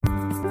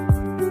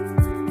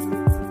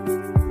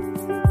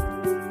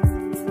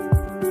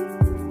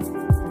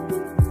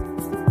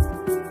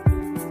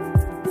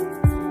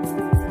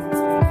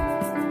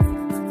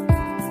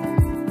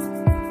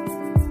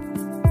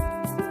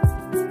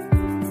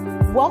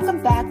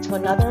Welcome back to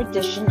another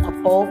edition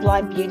of Bold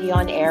Blind Beauty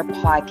on Air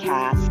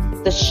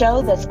podcast, the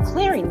show that's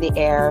clearing the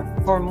air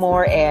for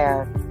more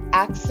air,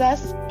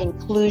 access,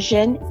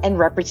 inclusion, and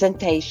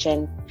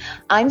representation.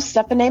 I'm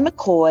Stephanie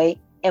McCoy,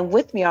 and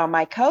with me are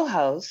my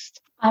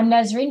co-hosts. I'm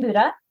Nazreen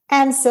Buddha.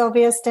 And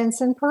Sylvia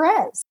Stinson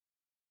Perez.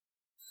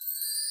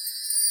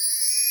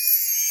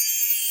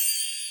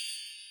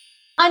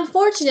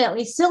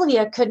 Unfortunately,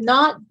 Sylvia could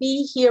not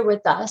be here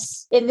with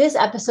us in this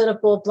episode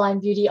of Bold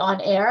Blind Beauty on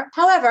Air.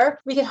 However,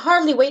 we can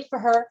hardly wait for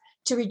her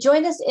to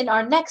rejoin us in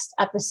our next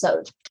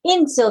episode.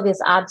 In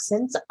Sylvia's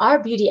absence, our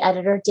beauty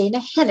editor,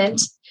 Dana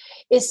Hennant,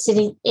 is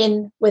sitting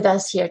in with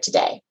us here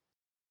today.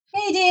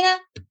 Hey, Dana.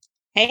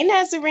 Hey,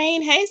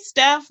 Nazarene. Hey,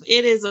 Steph.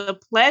 It is a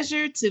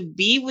pleasure to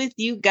be with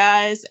you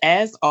guys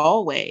as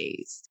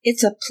always.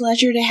 It's a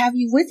pleasure to have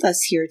you with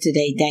us here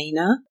today,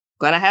 Dana.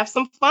 Gonna have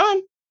some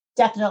fun.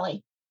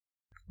 Definitely.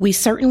 We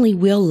certainly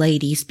will,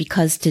 ladies,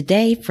 because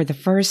today, for the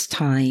first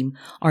time,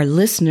 our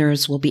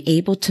listeners will be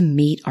able to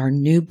meet our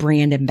new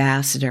brand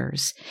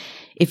ambassadors.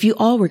 If you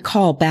all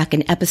recall, back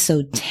in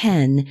episode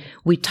 10,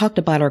 we talked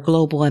about our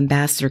global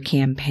ambassador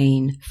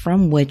campaign,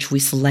 from which we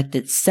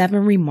selected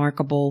 7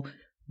 remarkable,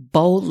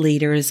 bold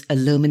leaders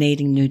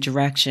illuminating new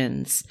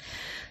directions.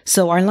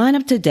 So our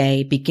lineup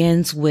today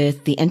begins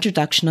with the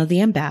introduction of the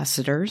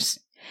ambassadors.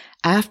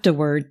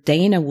 Afterward,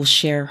 Dana will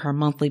share her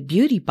monthly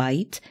beauty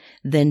bite.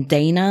 Then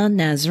Dana,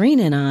 Nazreen,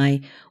 and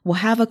I will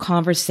have a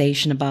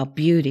conversation about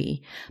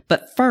beauty.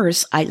 But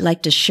first, I'd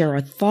like to share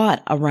a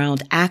thought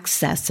around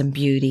access and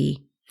beauty.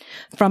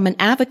 From an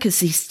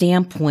advocacy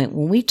standpoint,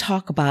 when we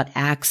talk about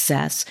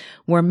access,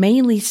 we're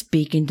mainly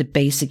speaking to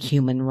basic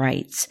human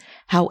rights.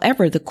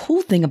 However, the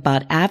cool thing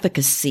about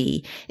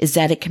advocacy is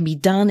that it can be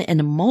done in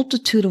a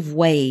multitude of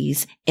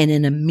ways and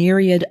in a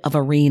myriad of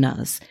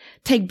arenas.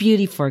 Take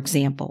beauty, for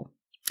example.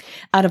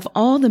 Out of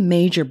all the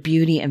major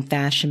beauty and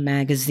fashion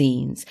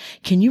magazines,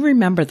 can you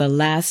remember the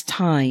last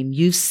time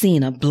you've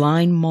seen a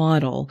blind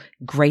model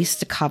grace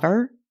the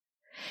cover?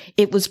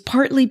 It was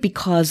partly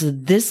because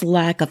of this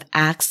lack of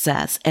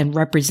access and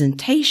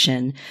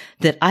representation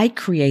that I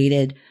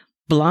created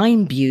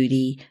Blind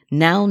Beauty,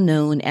 now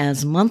known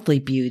as Monthly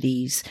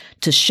Beauties,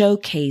 to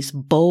showcase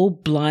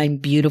bold,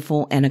 blind,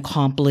 beautiful, and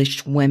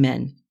accomplished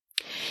women.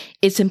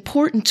 It's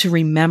important to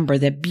remember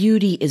that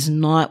beauty is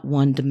not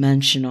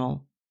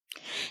one-dimensional.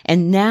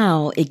 And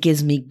now it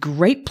gives me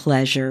great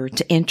pleasure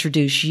to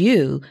introduce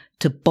you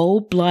to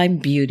Bold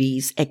Blind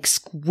Beauty's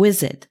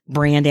exquisite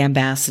brand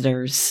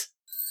ambassadors.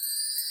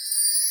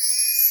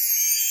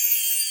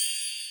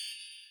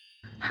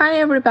 Hi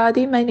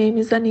everybody, my name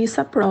is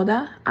Anissa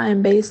Proda. I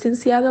am based in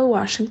Seattle,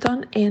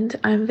 Washington, and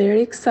I'm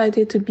very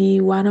excited to be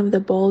one of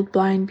the Bold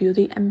Blind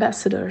Beauty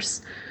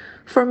ambassadors.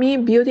 For me,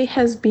 beauty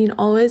has been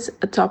always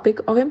a topic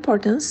of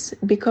importance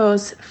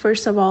because,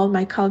 first of all,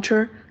 my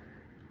culture,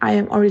 I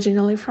am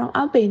originally from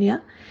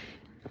Albania,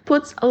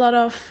 puts a lot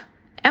of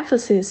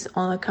emphasis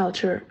on the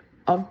culture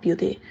of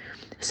beauty.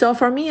 So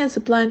for me as a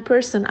blind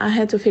person, I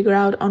had to figure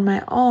out on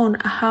my own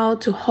how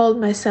to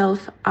hold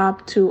myself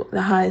up to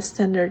the highest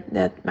standard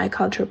that my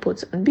culture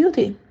puts on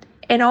beauty.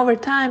 And over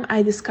time,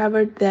 I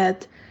discovered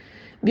that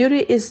beauty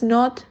is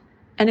not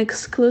an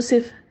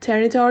exclusive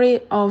territory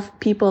of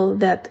people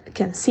that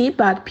can see,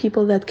 but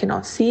people that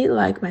cannot see,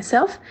 like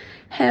myself,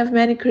 have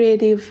many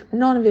creative,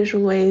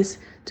 non-visual ways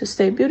to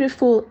stay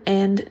beautiful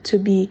and to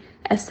be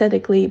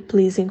aesthetically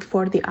pleasing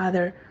for the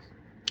other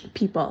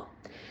people.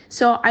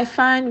 So I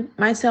find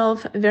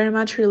myself very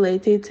much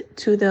related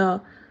to the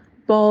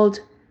bold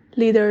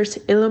leaders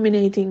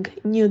illuminating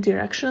new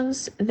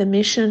directions, the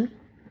mission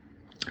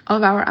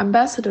of our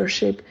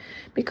ambassadorship,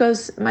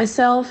 because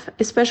myself,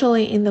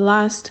 especially in the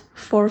last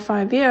 4 or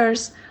 5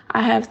 years,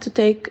 I have to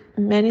take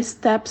many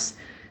steps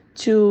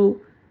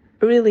to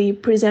really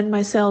present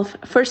myself,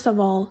 first of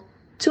all,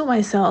 to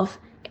myself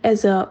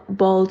as a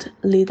bold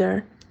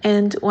leader.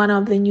 And one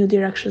of the new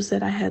directions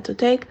that I had to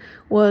take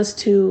was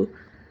to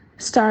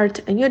start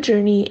a new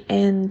journey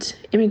and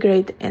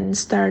immigrate and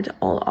start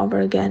all over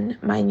again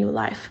my new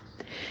life.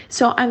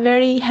 So I'm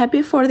very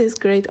happy for this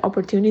great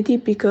opportunity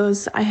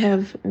because I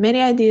have many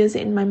ideas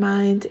in my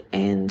mind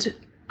and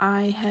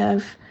I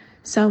have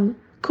some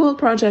cool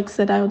projects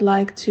that I would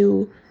like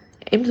to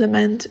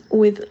implement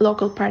with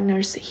local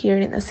partners here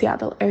in the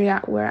Seattle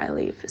area where I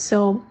live.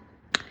 So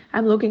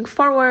I'm looking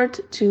forward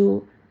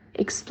to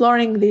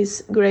exploring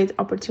this great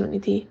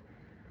opportunity.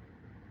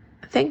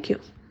 Thank you.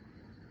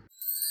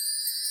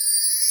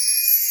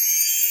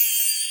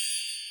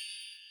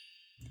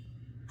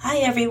 Hi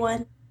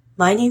everyone,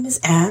 my name is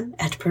Anne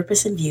at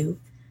Purpose in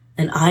View,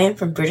 and I am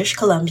from British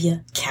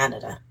Columbia,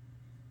 Canada.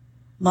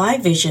 My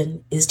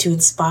vision is to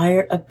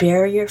inspire a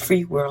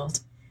barrier-free world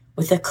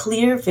with a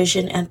clear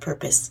vision and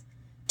purpose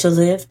to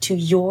live to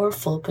your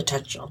full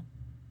potential.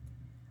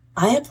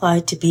 I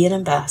applied to be an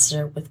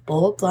ambassador with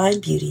Bold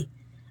Blind Beauty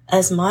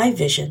as my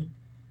vision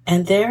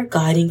and their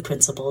guiding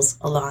principles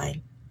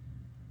align.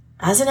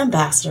 As an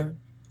ambassador,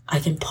 I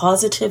can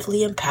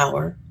positively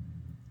empower,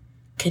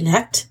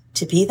 connect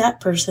to be that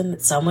person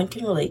that someone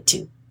can relate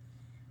to,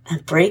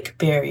 and break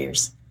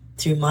barriers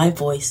through my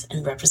voice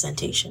and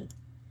representation.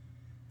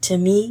 To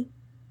me,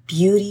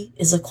 beauty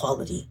is a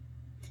quality.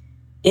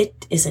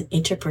 It is an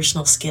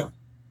interpersonal skill.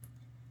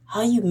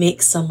 How you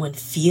make someone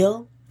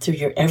feel through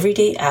your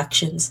everyday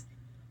actions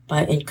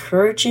by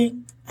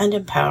encouraging and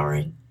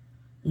empowering,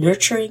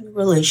 nurturing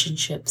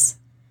relationships,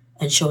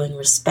 and showing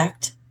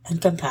respect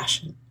and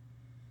compassion.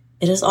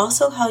 It is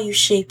also how you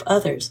shape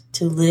others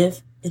to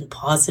live in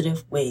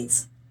positive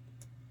ways.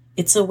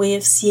 It's a way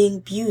of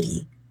seeing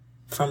beauty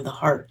from the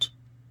heart.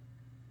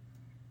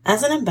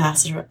 As an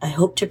ambassador, I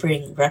hope to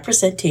bring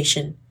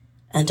representation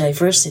and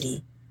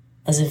diversity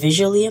as a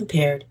visually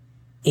impaired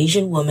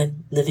Asian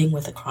woman living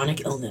with a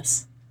chronic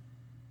illness.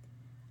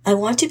 I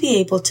want to be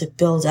able to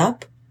build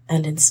up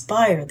and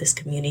inspire this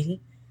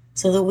community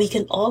so that we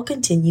can all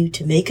continue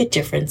to make a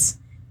difference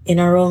in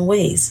our own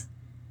ways.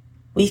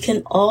 We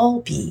can all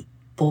be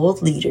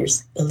bold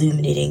leaders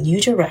illuminating new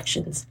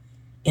directions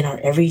in our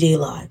everyday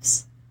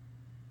lives.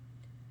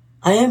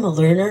 I am a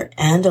learner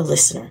and a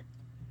listener.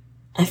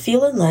 I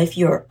feel in life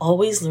you are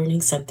always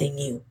learning something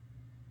new.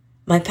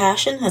 My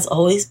passion has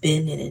always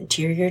been in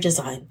interior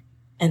design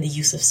and the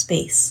use of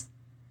space.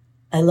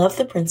 I love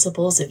the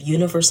principles of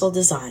universal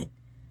design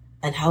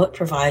and how it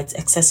provides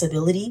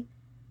accessibility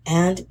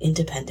and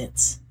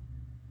independence.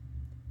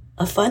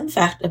 A fun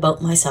fact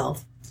about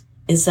myself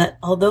is that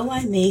although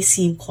I may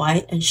seem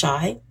quiet and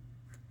shy,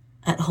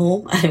 at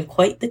home I am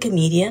quite the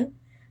comedian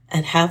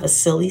and have a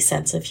silly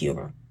sense of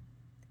humor.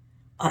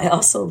 I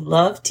also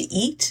love to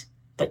eat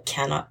but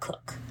cannot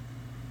cook.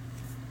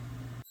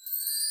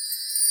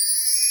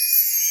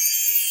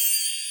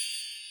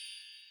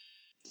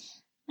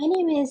 My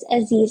name is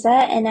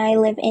Aziza and I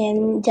live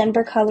in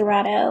Denver,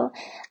 Colorado.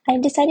 I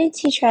decided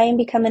to try and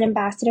become an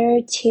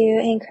ambassador to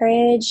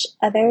encourage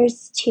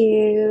others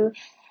to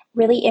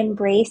really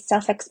embrace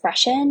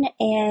self-expression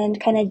and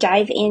kind of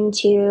dive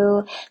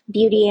into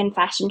beauty and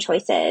fashion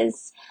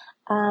choices.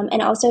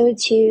 And also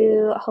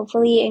to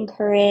hopefully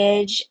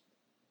encourage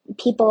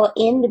people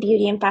in the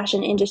beauty and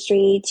fashion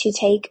industry to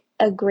take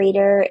a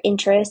greater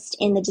interest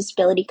in the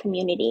disability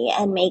community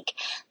and make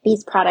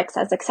these products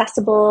as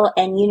accessible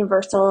and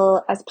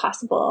universal as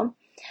possible.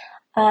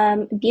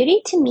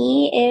 Beauty to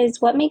me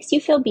is what makes you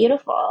feel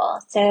beautiful.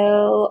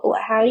 So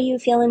how do you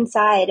feel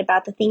inside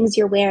about the things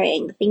you're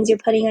wearing, the things you're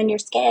putting on your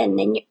skin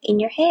and in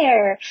your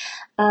hair?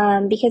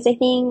 Because I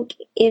think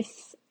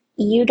if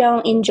you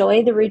don't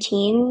enjoy the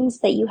routines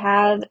that you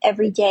have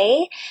every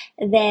day,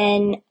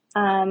 then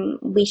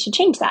we should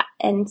change that.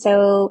 And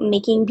so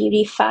making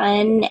beauty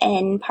fun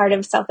and part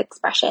of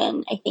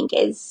self-expression, I think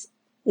is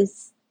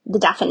the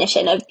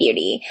definition of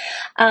beauty.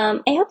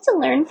 I hope to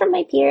learn from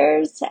my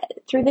peers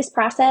through this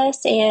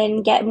process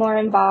and get more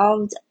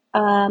involved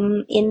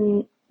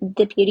in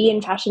the beauty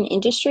and fashion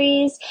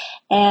industries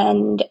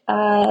and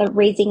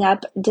raising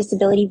up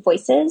disability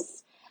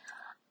voices.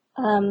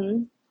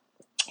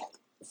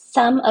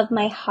 Some of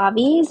my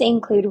hobbies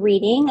include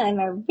reading. I'm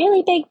a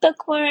really big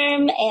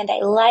bookworm and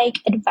I like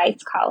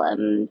advice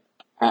column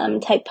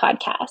type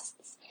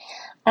podcasts.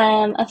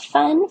 A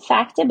fun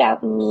fact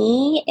about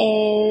me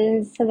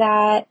is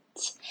that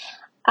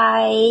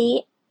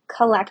I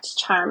collect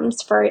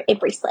charms for a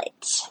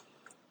bracelet.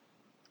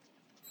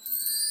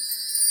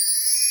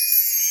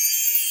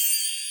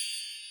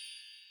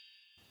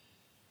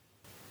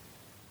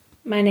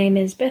 My name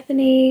is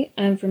Bethany.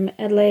 I'm from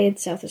Adelaide,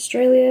 South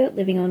Australia,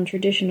 living on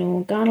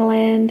traditional Kaurna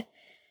land.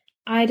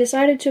 I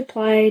decided to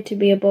apply to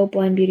be a Bold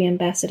Blind Beauty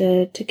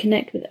ambassador to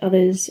connect with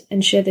others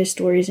and share their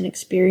stories and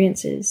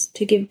experiences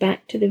to give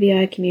back to the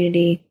VI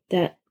community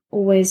that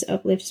always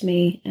uplifts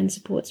me and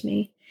supports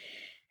me,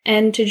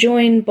 and to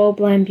join Bold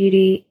Blind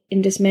Beauty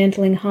in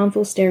dismantling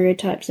harmful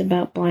stereotypes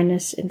about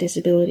blindness and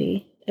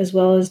disability, as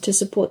well as to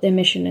support their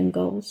mission and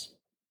goals.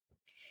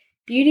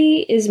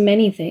 Beauty is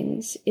many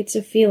things. It's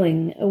a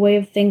feeling, a way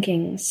of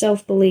thinking,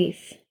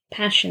 self-belief,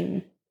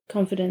 passion,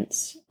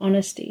 confidence,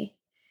 honesty.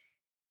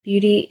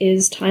 Beauty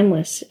is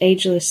timeless,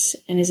 ageless,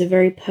 and is a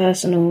very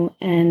personal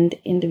and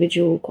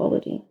individual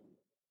quality.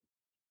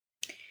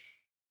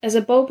 As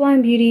a Bold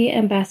Blind Beauty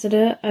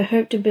ambassador, I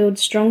hope to build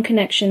strong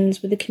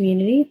connections with the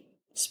community,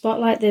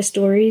 spotlight their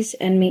stories,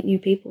 and meet new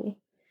people.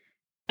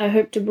 I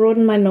hope to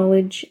broaden my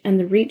knowledge and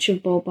the reach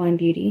of Bold Blind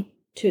Beauty,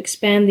 to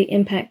expand the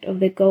impact of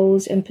their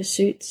goals and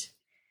pursuits,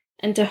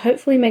 and to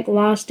hopefully make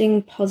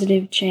lasting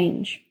positive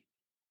change.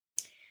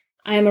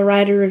 I am a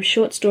writer of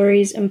short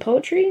stories and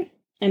poetry,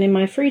 and in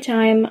my free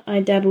time, I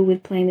dabble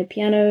with playing the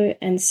piano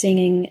and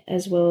singing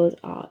as well as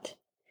art.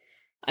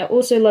 I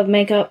also love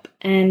makeup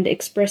and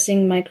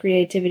expressing my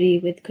creativity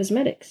with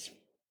cosmetics.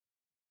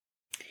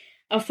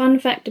 A fun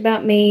fact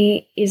about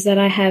me is that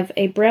I have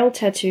a Braille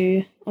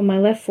tattoo on my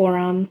left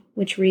forearm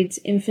which reads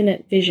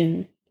Infinite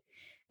Vision,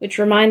 which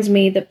reminds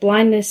me that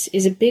blindness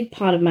is a big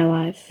part of my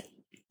life,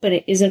 but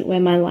it isn't where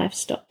my life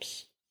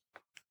stops.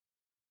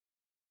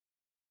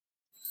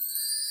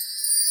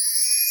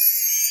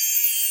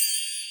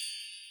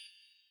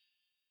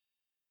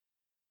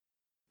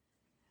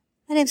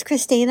 My name's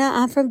Christina.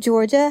 I'm from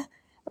Georgia.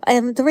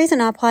 The reason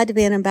I applied to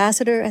be an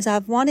ambassador is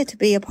I've wanted to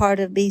be a part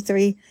of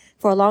B3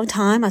 for a long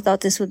time. I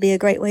thought this would be a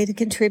great way to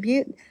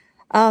contribute.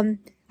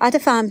 I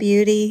define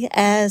beauty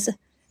as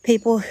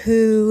people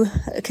who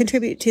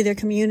contribute to their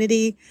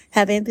community,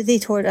 have empathy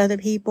toward other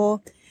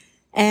people,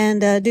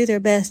 and do their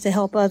best to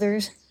help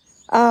others.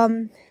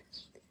 What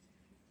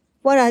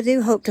I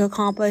do hope to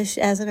accomplish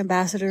as an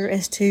ambassador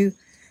is to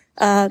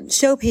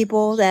show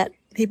people that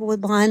people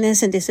with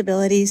blindness and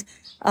disabilities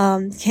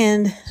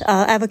can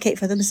advocate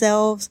for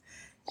themselves,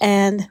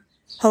 and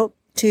hope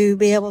to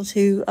be able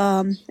to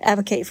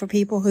advocate for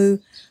people who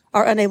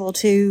are unable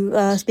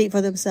to speak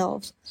for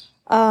themselves.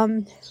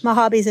 My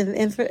hobbies and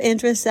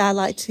interests: I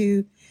like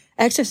to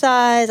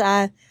exercise.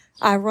 I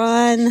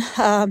run.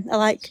 I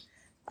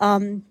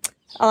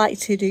like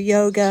to do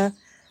yoga.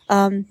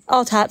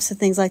 All types of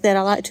things like that.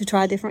 I like to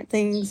try different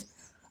things.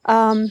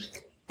 And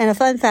a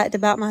fun fact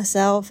about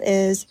myself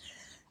is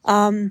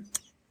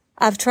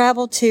I've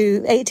traveled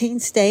to 18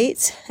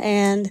 states,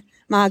 and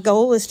my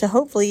goal is to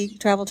hopefully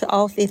travel to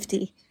all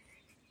 50.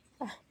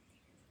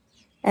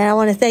 And I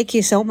want to thank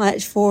you so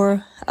much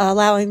for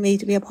allowing me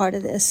to be a part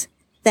of this.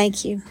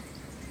 Thank you.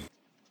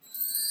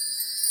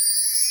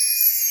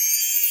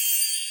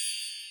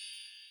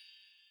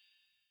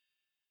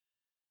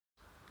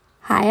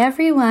 Hi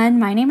everyone,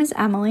 my name is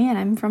Emily and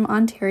I'm from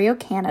Ontario,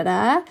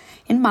 Canada.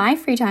 In my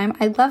free time,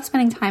 I love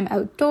spending time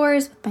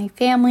outdoors with my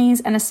families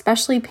and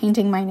especially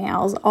painting my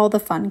nails, all the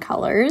fun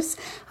colors.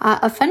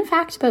 A fun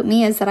fact about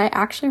me is that I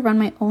actually run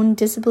my own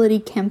disability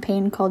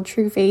campaign called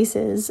True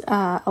Faces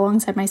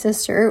alongside my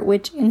sister,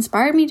 which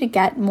inspired me to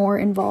get more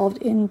involved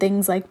in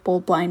things like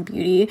Bold Blind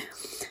Beauty.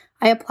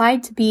 I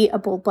applied to be a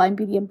Bold Blind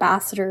Beauty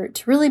ambassador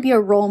to really be a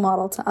role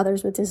model to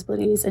others with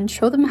disabilities and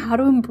show them how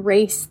to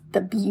embrace the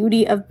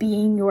beauty of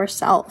being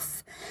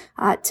yourself.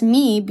 To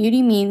me,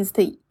 beauty means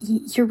that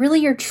you're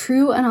really your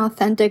true and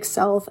authentic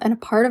self, and a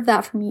part of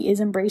that for me is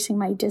embracing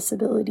my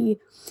disability.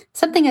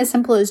 Something as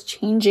simple as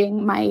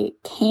changing my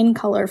cane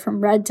color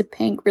from red to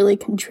pink really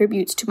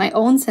contributes to my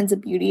own sense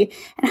of beauty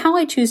and how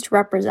I choose to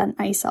represent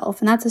myself,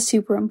 and that's a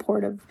super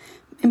important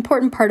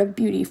part of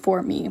beauty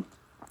for me.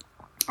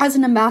 As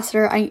an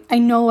ambassador, I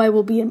know I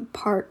will be a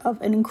part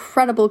of an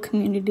incredible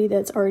community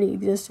that's already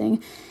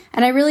existing,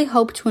 and I really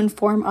hope to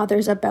inform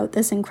others about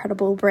this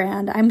incredible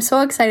brand. I'm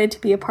so excited to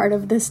be a part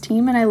of this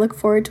team, and I look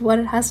forward to what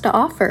it has to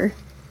offer.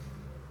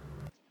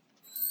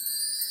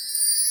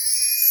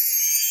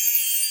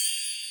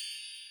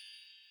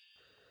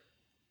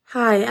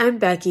 Hi, I'm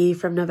Becky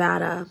from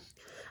Nevada.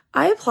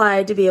 I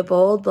applied to be a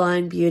Bold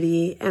Blind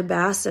Beauty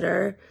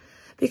ambassador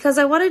because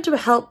I wanted to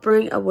help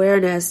bring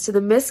awareness to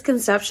the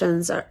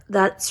misconceptions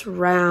that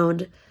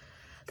surround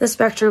the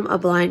spectrum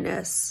of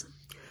blindness.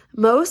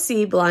 Most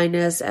see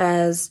blindness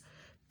as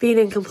being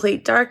in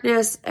complete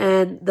darkness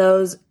and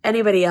those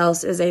anybody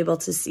else is able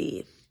to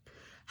see.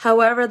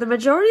 However, the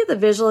majority of the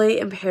visually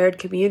impaired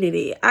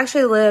community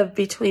actually live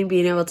between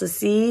being able to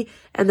see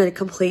and the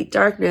complete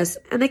darkness,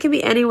 and they can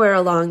be anywhere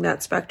along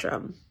that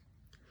spectrum.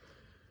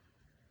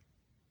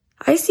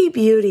 I see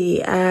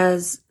beauty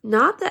as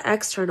not the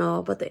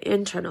external, but the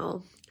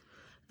internal.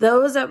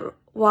 Those that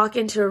walk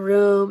into a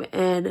room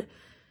and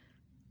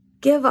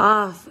give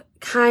off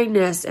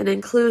kindness and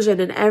inclusion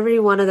in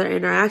every one of their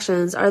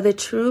interactions are the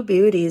true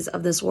beauties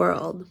of this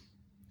world.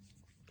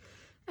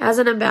 As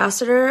an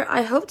ambassador,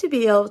 I hope to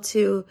be able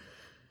to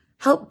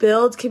help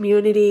build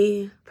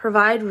community,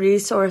 provide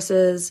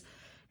resources,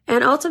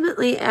 and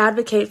ultimately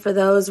advocate for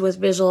those with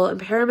visual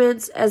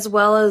impairments as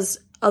well as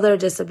other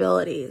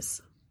disabilities.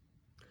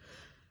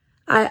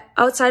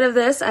 Outside of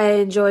this, I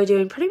enjoy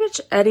doing pretty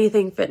much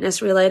anything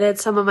fitness related.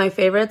 Some of my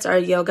favorites are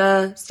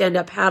yoga,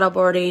 stand-up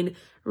paddleboarding,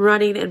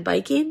 running, and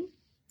biking.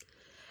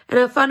 And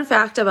a fun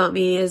fact about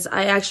me is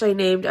I actually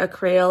named a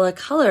Crayola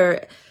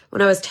color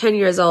when I was 10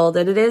 years old,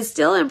 and it is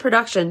still in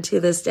production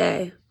to this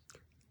day.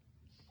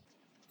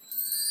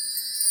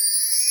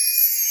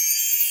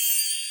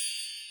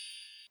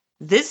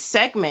 This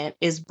segment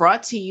is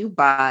brought to you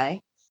by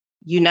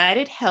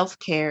United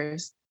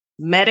Healthcare's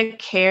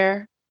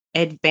Medicare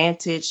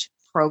Advantage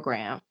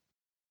program.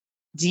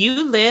 Do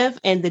you live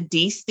in the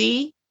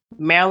DC,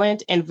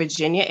 Maryland, and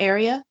Virginia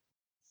area?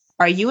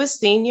 Are you a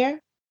senior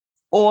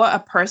or a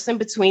person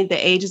between the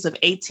ages of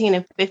 18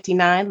 and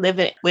 59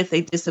 living with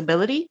a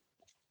disability?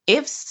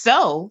 If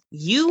so,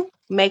 you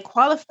may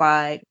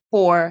qualify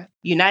for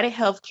United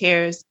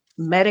Healthcare's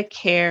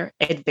Medicare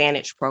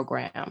Advantage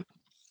program.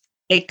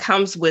 It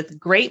comes with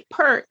great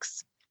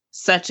perks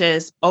such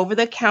as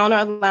over-the-counter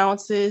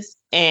allowances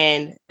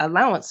and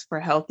allowance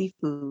for healthy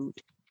food.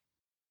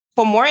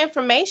 For more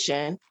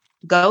information,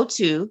 go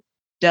to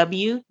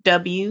www.uhc.com.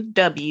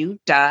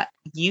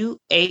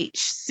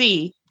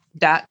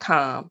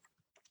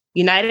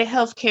 United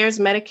Healthcare's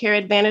Medicare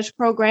Advantage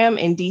program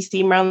in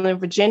DC, Maryland, and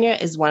Virginia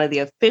is one of the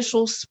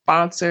official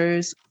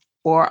sponsors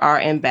for our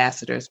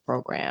ambassadors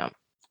program.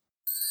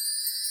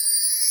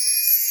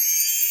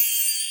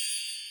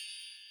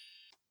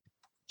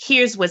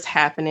 Here's what's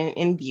happening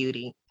in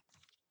beauty.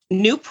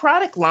 New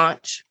product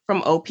launch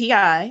from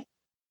OPI.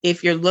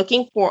 If you're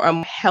looking for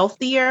a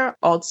healthier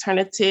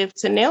alternative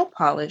to nail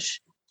polish,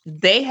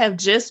 they have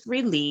just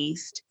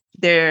released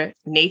They're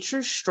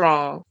Nature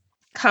Strong,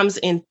 comes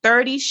in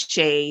 30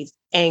 shades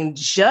and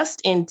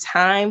just in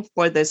time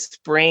for the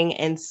spring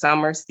and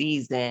summer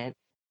season.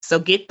 So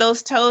get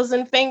those toes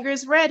and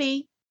fingers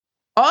ready.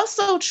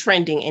 Also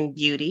trending in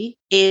beauty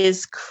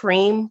is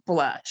cream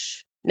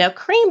blush. Now,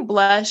 cream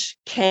blush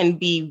can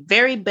be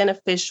very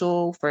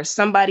beneficial for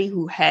somebody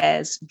who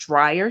has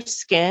drier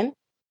skin.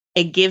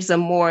 It gives a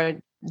more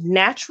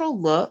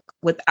natural look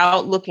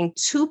without looking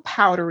too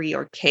powdery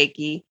or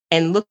cakey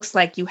and looks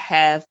like you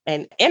have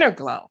an inner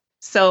glow.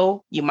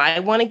 So you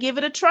might want to give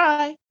it a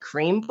try,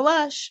 cream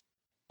blush.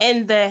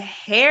 And the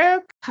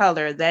hair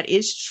color that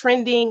is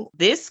trending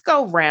this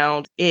go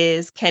round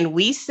is, can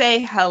we say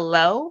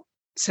hello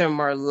to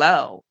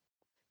Merlot?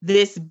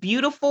 This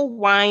beautiful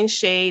wine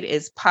shade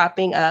is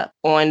popping up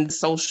on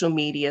social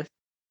media.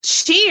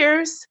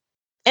 Cheers!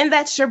 And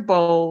that's your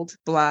Bold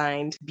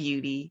Blind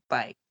Beauty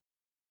Bite.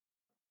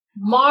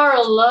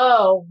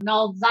 Merlot.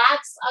 Now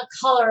that's a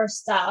color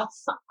stuff.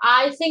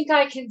 I think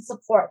I can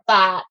support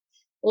that.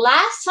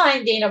 Last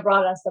time Dana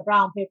brought us the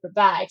brown paper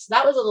bag, so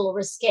that was a little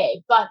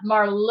risque. But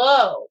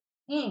Merlot,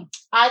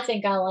 I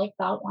think I like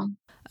that one.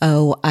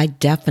 Oh, I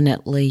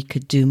definitely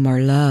could do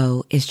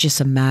Merlot. It's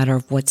just a matter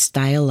of what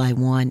style I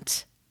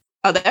want.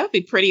 Oh, that would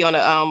be pretty on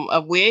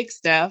a wig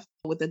stuff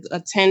with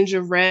a tinge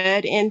of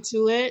red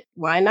into it.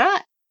 Why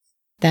not?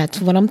 That's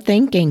what I'm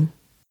thinking.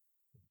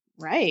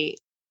 Right.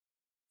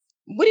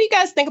 What do you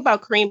guys think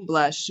about cream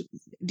blush?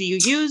 Do you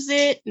use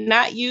it,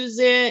 not use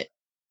it?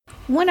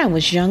 When I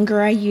was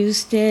younger, I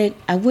used it.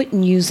 I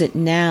wouldn't use it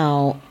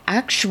now.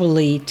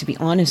 Actually, to be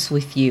honest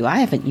with you, I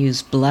haven't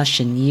used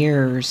blush in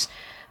years,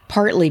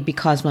 partly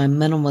because my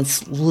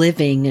minimalist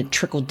living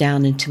trickled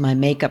down into my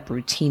makeup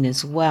routine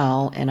as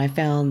well. And I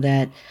found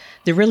that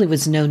there really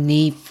was no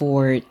need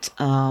for it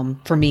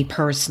for me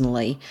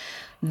personally.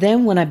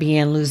 Then when I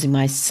began losing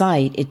my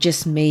sight, it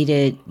just made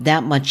it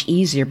that much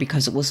easier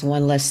because it was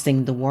one less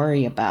thing to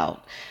worry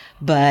about.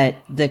 But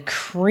the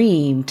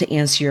cream, to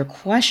answer your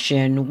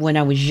question, when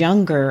I was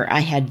younger, I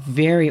had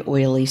very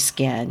oily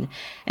skin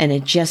and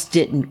it just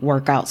didn't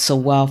work out so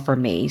well for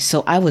me.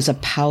 So I was a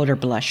powder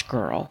blush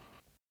girl.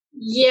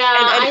 Yeah,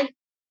 I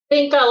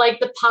think I like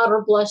the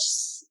powder blush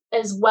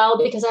as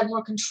well because I have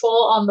more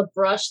control on the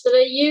brush that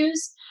I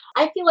use.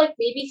 I feel like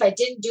maybe if I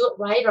didn't do it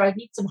right or I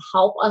need some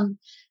help on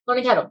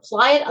learning how to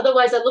apply it,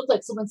 otherwise I look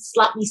like someone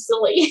slapped me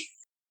silly.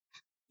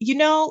 You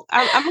know,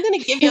 I'm going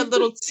to give you a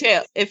little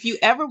tip. If you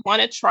ever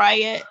want to try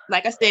it,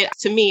 like I said,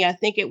 to me, I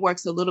think it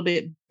works a little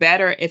bit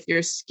better if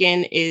your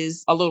skin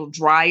is a little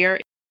drier.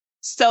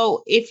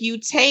 So if you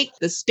take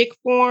the stick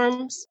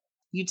forms,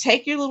 you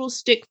take your little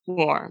stick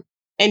form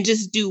and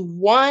just do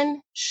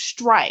one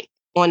stripe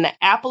on the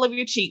apple of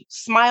your cheek.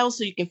 Smile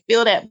so you can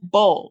feel that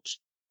bulge.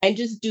 And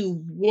just do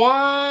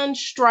one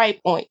stripe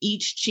on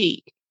each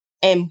cheek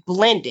and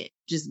blend it.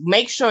 Just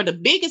make sure the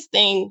biggest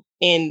thing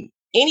in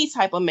any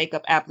type of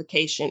makeup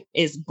application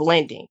is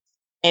blending,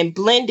 and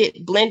blend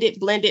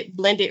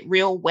it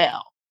real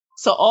well.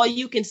 So all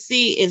you can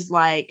see is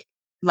like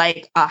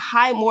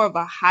more of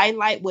a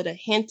highlight with a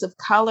hint of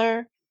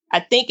color. I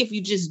think if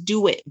you just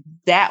do it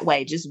that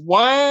way, just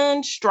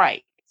one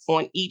stripe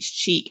on each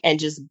cheek and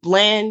just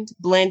blend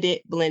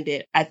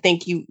it, I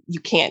think you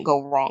can't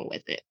go wrong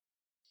with it.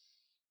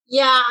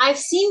 Yeah, I've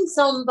seen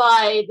some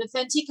by the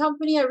Fenty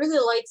company. I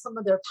really like some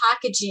of their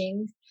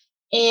packaging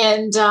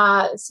and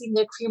seen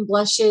their cream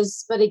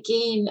blushes. But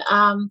again,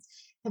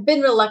 I've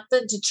been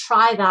reluctant to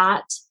try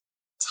that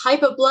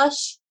type of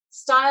blush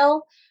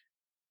style.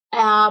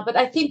 But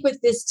I think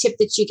with this tip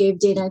that you gave,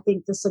 Dana, I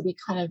think this will be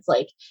kind of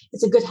like,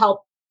 it's a good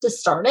help to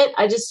start it.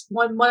 I just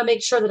want to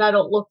make sure that I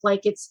don't look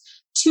like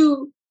it's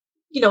too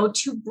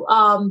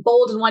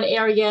bold in one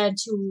area and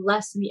too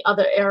less in the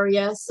other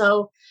area.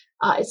 So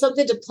it's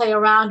something to play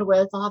around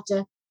with. I'll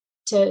have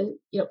to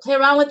play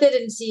around with it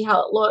and see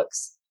how it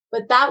looks.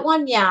 But that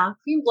one, yeah,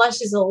 cream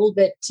blush is a little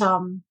bit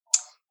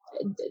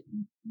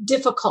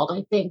difficult,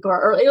 I think,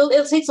 or it'll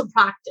take some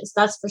practice.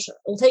 That's for sure.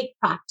 It'll take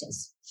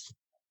practice.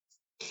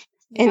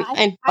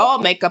 And all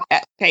makeup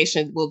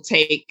applications will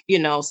take,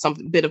 some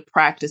bit of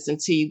practice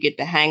until you get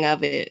the hang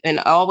of it. And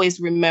always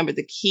remember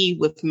the key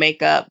with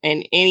makeup,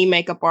 and any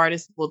makeup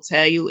artist will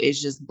tell you, is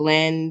just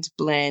blend,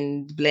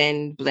 and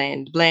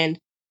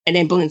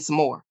then blend some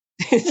more.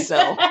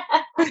 So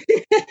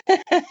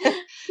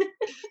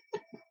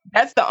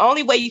that's the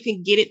only way you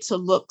can get it to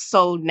look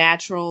so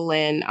natural.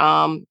 And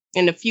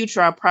in the future,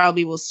 I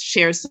probably will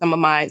share some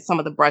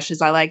of the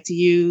brushes I like to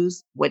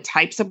use, what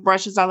types of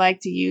brushes I like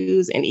to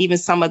use, and even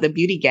some of the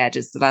beauty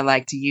gadgets that I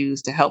like to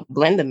use to help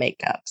blend the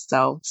makeup.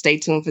 So stay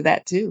tuned for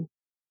that too.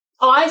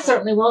 Oh, I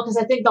certainly will, because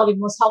I think that'll be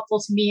most helpful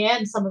to me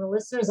and some of the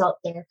listeners out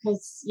there,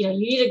 because, you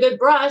need a good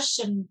brush,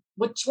 and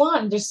which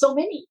one? There's so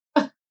many.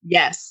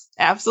 Yes,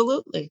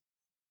 absolutely.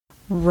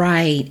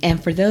 Right.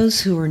 And for those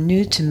who are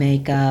new to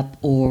makeup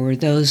or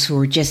those who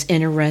are just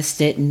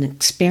interested in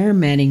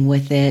experimenting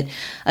with it,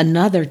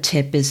 another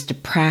tip is to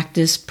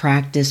practice.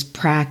 Practice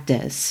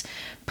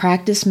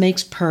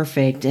makes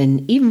perfect.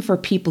 And even for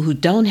people who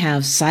don't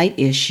have sight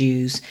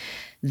issues,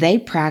 they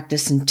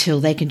practice until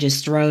they can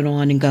just throw it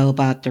on and go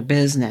about their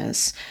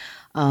business.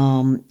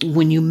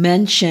 When you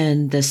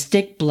mentioned the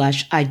stick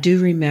blush, I do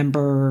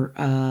remember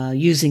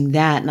using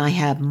that, and I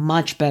have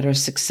much better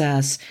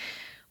success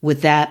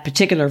with that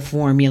particular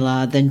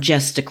formula than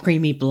just a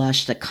creamy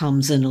blush that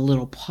comes in a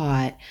little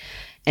pot.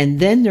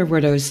 And then there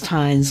were those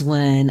times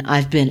when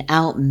I've been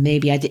out and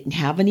maybe I didn't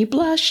have any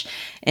blush,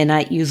 and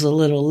I'd use a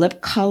little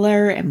lip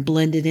color and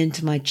blend it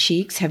into my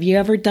cheeks. Have you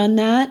ever done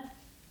that?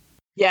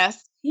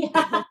 Yes.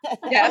 Yeah.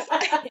 Yes.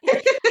 I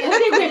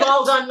think we've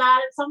all done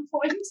that at some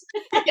point.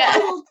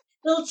 Yeah.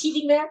 little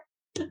cheating there.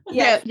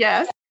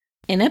 Yes.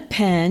 In a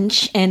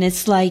pinch, and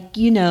it's like,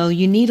 you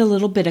need a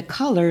little bit of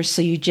color,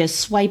 so you just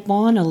swipe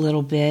on a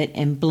little bit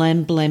and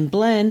blend,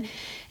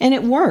 and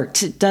it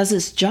works. It does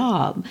its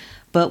job.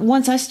 But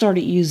once I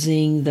started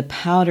using the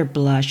powder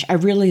blush, I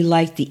really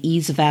liked the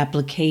ease of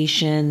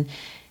application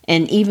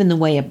and even the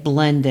way it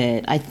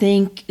blended. I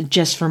think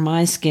just for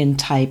my skin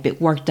type,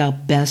 it worked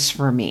out best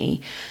for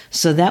me.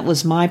 So that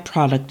was my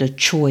product of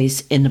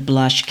choice in the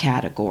blush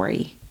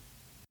category.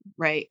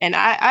 Right. And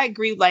I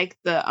agree. Like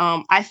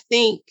I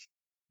think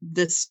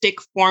the stick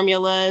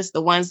formulas,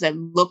 the ones that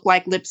look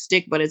like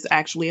lipstick, but it's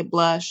actually a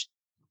blush.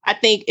 I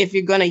think if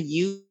you're going to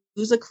use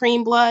a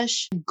cream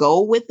blush,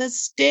 go with a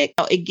stick.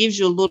 It gives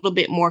you a little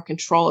bit more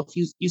control. If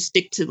you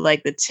stick to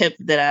like the tip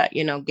that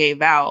I,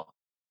 gave out,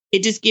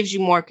 it just gives you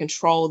more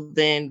control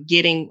than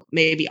getting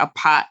maybe a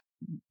pot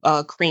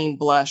cream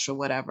blush or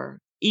whatever.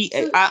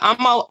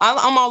 I'm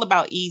all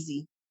about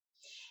easy.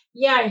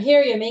 Yeah, I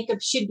hear you.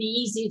 Makeup should be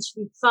easy. It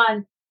should be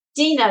fun.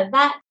 Dina,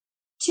 that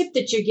tip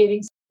that you're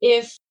giving,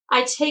 if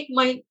I take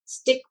my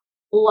stick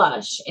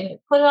blush and I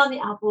put it on the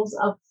apples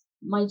of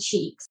my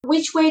cheeks,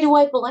 which way do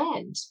I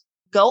blend?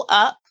 Go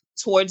up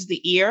towards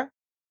the ear,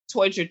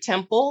 towards your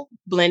temple,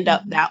 blend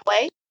up that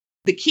way.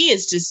 The key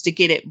is just to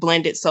get it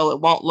blended so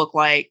it won't look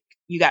like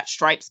you got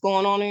stripes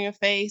going on in your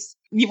face.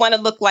 You want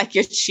to look like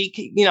your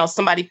cheek,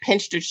 somebody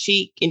pinched your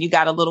cheek and you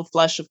got a little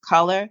flush of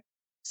color.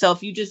 So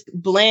if you just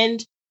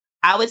blend,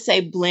 I would say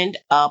blend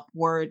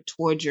upward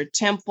towards your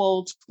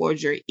temple,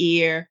 towards your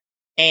ear.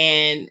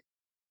 And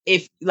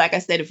like I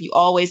said, if you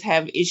always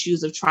have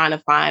issues of trying to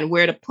find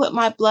where to put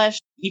my blush,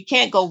 you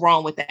can't go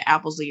wrong with the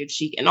apples of your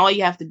cheek. And all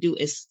you have to do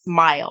is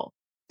smile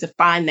to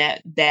find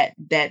that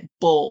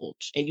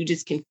bulge, and you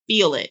just can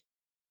feel it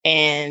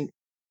and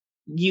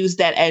use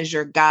that as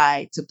your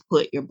guide to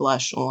put your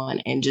blush on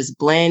and just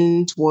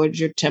blend towards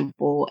your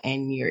temple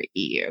and your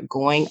ear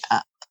going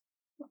up.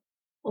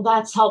 Well,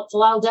 that's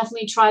helpful. I'll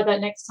definitely try that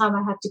next time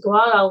I have to go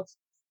out. I'll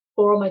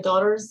borrow my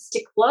daughter's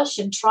stick blush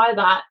and try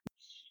that.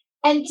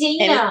 And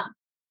Dina,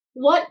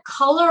 what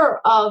color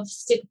of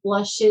stick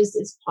blushes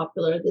is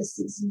popular this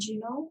season? Do you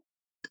know?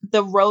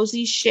 The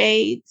rosy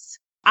shades.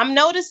 I'm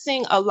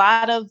noticing a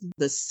lot of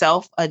the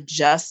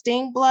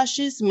self-adjusting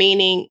blushes,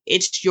 meaning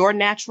it's your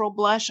natural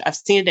blush. I've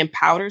seen it in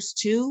powders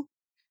too.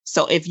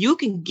 So if you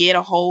can get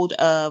a hold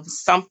of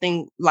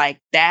something like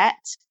that,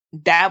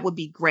 that would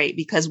be great,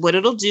 because what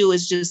it'll do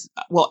is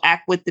will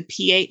act with the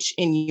pH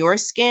in your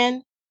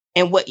skin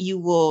and what you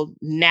will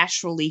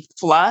naturally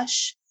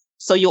flush.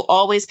 So you'll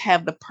always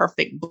have the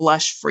perfect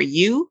blush for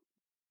you.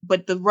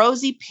 But the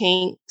rosy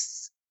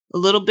pinks, a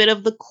little bit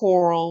of the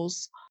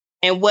corals,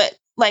 and what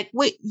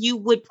you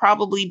would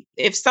probably,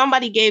 if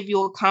somebody gave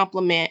you a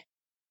compliment,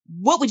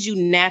 what would you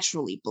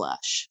naturally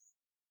blush?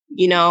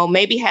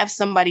 Maybe have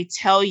somebody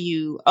tell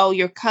you, oh,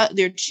 your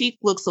cheek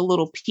looks a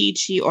little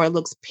peachy or it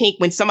looks pink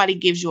when somebody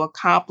gives you a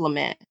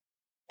compliment,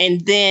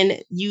 and then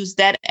use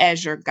that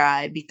as your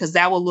guide, because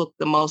that will look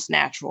the most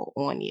natural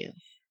on you.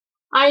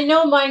 I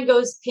know mine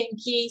goes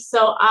pinky,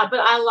 but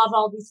I love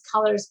all these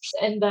colors.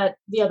 And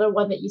the other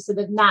one that you said,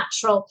 the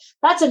natural,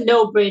 that's a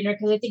no-brainer,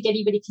 because I think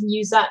anybody can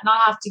use that, not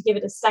have to give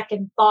it a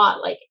second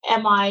thought. Like,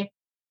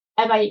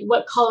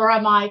 what color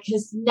am I?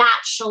 Because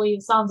naturally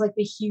it sounds like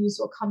the hues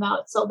will come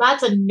out. So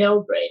that's a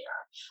no-brainer.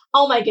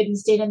 Oh my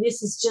goodness, Dana,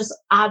 this is just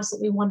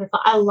absolutely wonderful.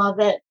 I love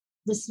it.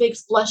 This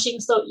makes blushing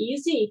so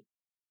easy.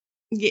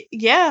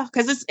 Yeah,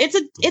 because it's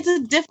a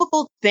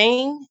difficult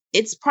thing.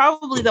 It's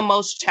probably the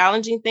most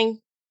challenging thing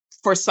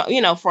for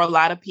some, for a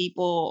lot of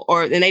people,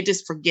 and they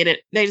just forget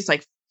it. They just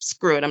like,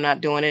 screw it, I'm not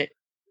doing it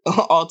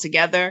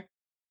altogether.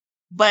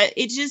 But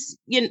it just,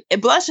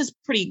 blush is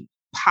pretty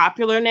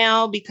popular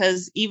now,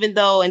 because even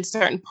though in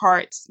certain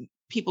parts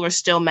people are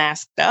still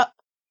masked up,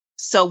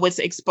 so what's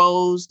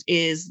exposed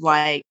is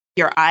like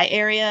your eye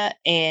area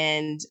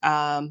and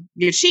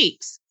your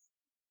cheeks.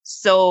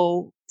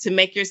 So to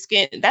make your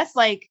skin,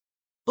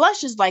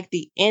 blush is like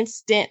the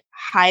instant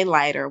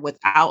highlighter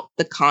without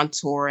the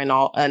contour and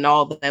all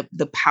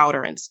the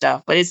powder and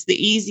stuff. But it's the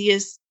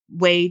easiest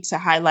way to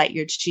highlight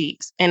your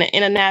cheeks in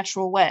a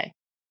natural way.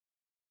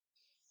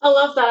 I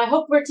love that. I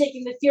hope we're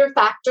taking the fear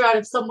factor out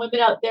of some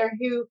women out there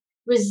who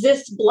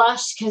resist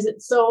blush because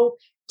it's so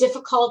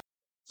difficult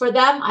for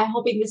them. I'm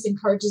hoping this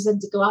encourages them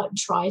to go out and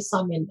try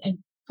some and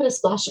put a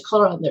splash of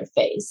color on their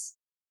face.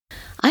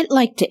 I'd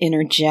like to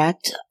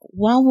interject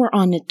while we're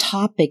on the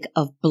topic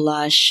of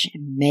blush,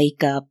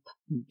 makeup,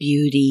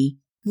 beauty,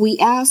 We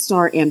asked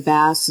our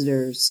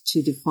ambassadors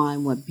to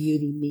define what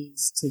beauty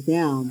means to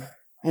them.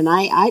 And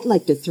I'd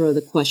like to throw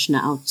the question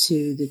out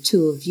to the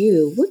two of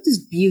you. What does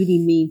beauty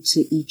mean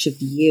to each of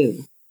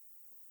you?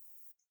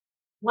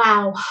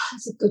 Wow,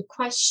 that's a good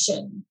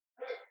question.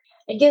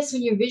 I guess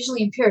when you're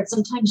visually impaired,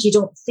 sometimes you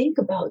don't think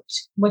about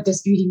what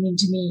does beauty mean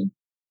to me.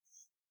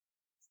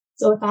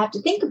 So if I have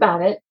to think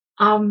about it,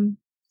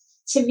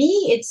 to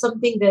me, it's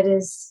something that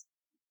is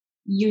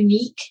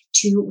unique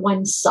to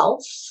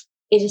oneself.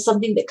 It is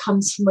something that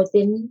comes from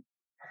within,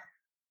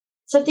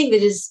 something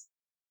that is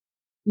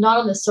not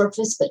on the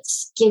surface, but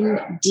skin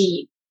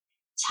deep.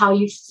 It's how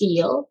you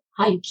feel,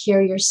 how you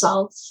carry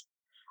yourself.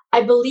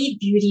 I believe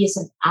beauty is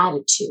an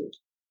attitude.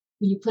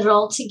 When you put it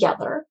all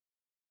together,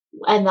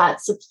 and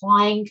that's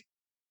applying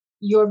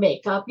your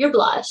makeup, your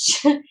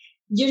blush,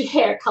 your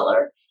hair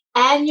color,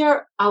 and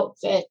your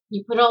outfit,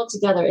 you put it all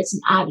together. It's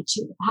an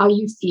attitude, how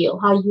you feel,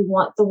 how you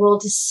want the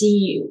world to see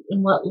you,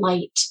 in what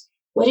light.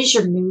 What is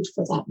your mood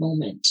for that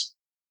moment?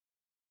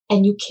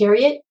 And you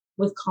carry it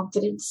with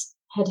confidence,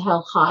 head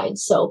held high.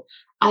 So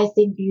I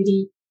think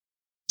beauty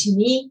to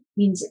me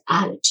means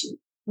attitude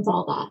with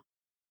all that.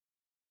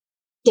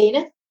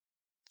 Dana?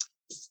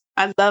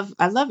 I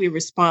love your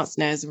response,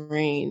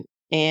 Nazarene.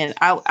 And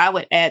I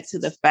would add to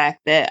the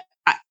fact that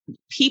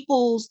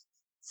people's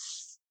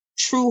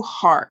true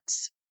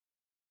hearts,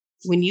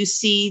 when you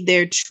see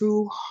their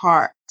true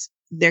heart,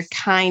 their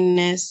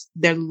kindness,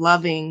 their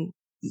loving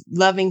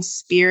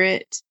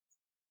spirit,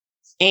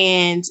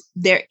 and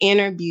their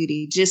inner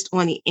beauty just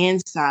on the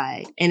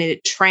inside, and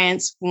it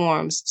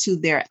transforms to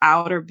their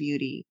outer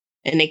beauty,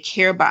 and they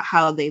care about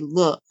how they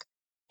look,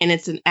 and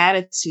it's an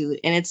attitude,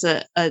 and it's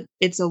a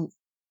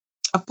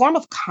form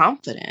of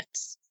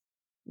confidence.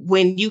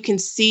 When you can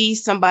see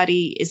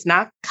somebody, is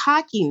not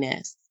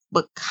cockiness,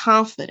 but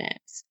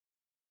confidence,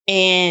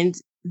 and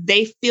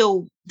they're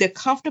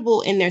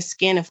comfortable in their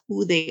skin of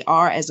who they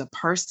are as a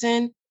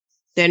person.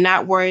 They're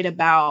not worried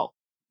about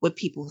what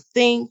people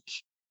think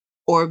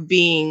or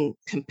being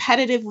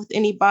competitive with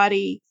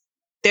anybody.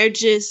 They're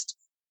just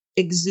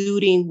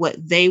exuding what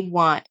they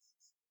want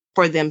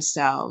for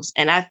themselves.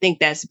 And I think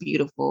that's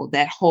beautiful.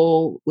 That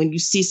whole, when you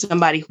see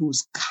somebody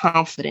who's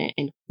confident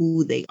in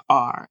who they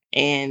are,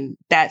 and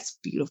that's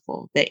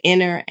beautiful. The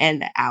inner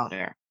and the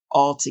outer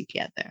all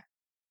together.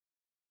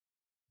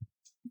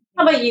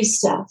 How about you,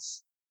 Steph?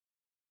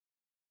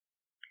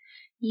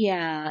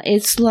 Yeah,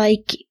 it's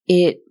like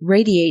it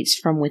radiates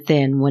from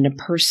within when a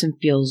person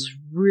feels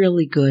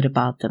really good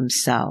about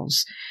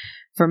themselves.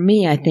 For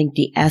me, I think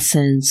the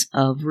essence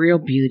of real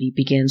beauty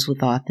begins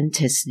with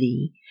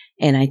authenticity.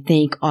 And I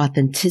think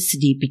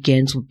authenticity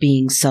begins with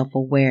being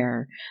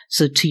self-aware.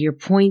 So to your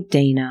point,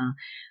 Dana,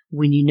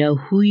 when you know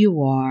who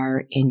you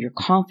are and you're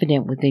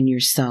confident within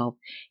yourself,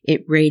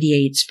 it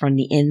radiates from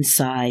the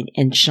inside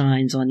and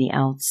shines on the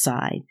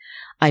outside.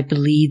 I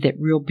believe that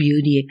real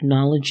beauty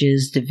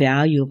acknowledges the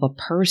value of a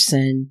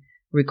person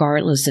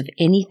regardless of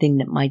anything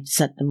that might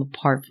set them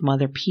apart from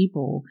other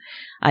people.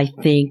 I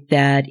think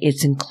that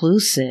it's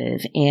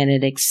inclusive and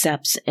it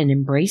accepts and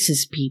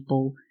embraces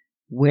people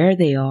where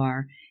they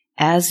are,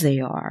 as they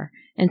are.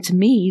 And to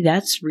me,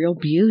 that's real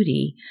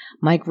beauty.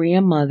 My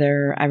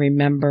grandmother, I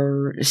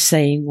remember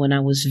saying when I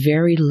was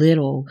very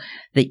little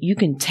that you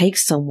can take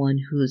someone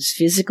who is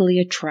physically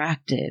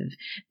attractive,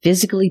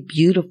 physically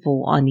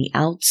beautiful on the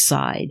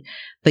outside,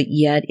 but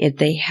yet if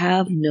they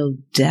have no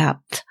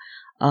depth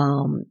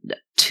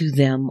to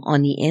them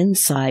on the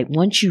inside,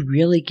 once you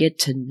really get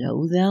to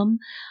know them,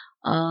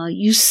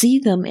 you see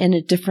them in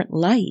a different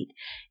light.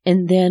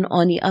 And then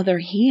on the other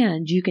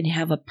hand, you can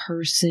have a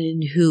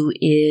person who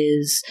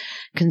is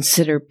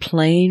considered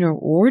plain or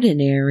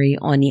ordinary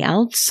on the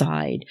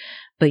outside,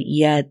 but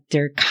yet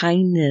their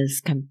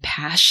kindness,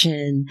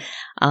 compassion,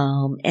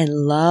 and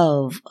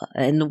love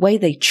and the way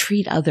they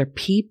treat other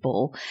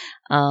people,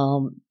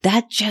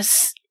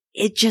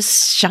 it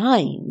just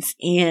shines,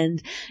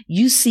 and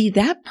you see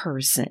that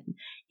person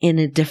in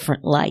a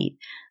different light.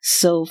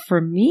 So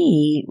for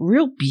me,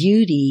 real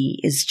beauty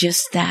is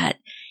just that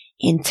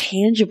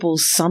intangible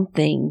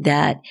something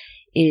that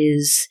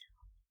is,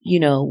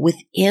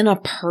 within a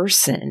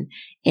person,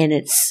 and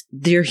it's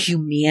their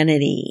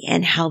humanity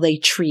and how they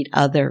treat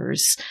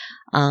others.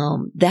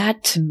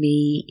 That to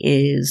me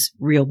is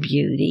real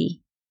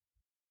beauty.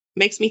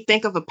 Makes me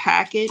think of a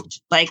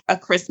package, like a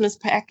Christmas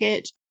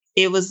package.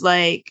 It was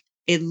like,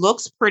 it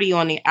looks pretty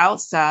on the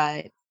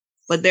outside,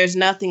 but there's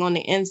nothing on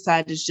the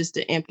inside. It's just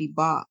an empty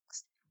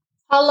box.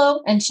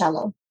 Hollow and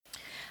shallow.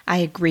 I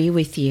agree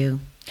with you.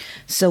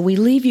 So we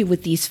leave you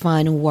with these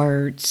final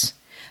words.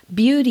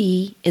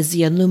 Beauty is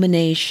the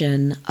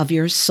illumination of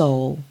your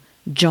soul.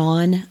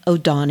 John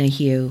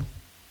O'Donohue.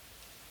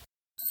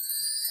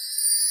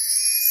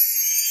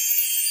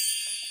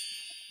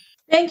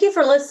 Thank you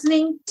for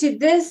listening to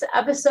this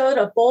episode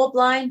of Bold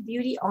Blind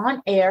Beauty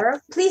on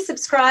Air. Please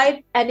subscribe,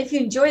 and if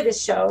you enjoy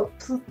this show,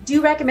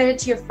 do recommend it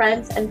to your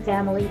friends and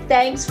family.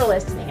 Thanks for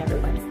listening,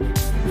 everyone.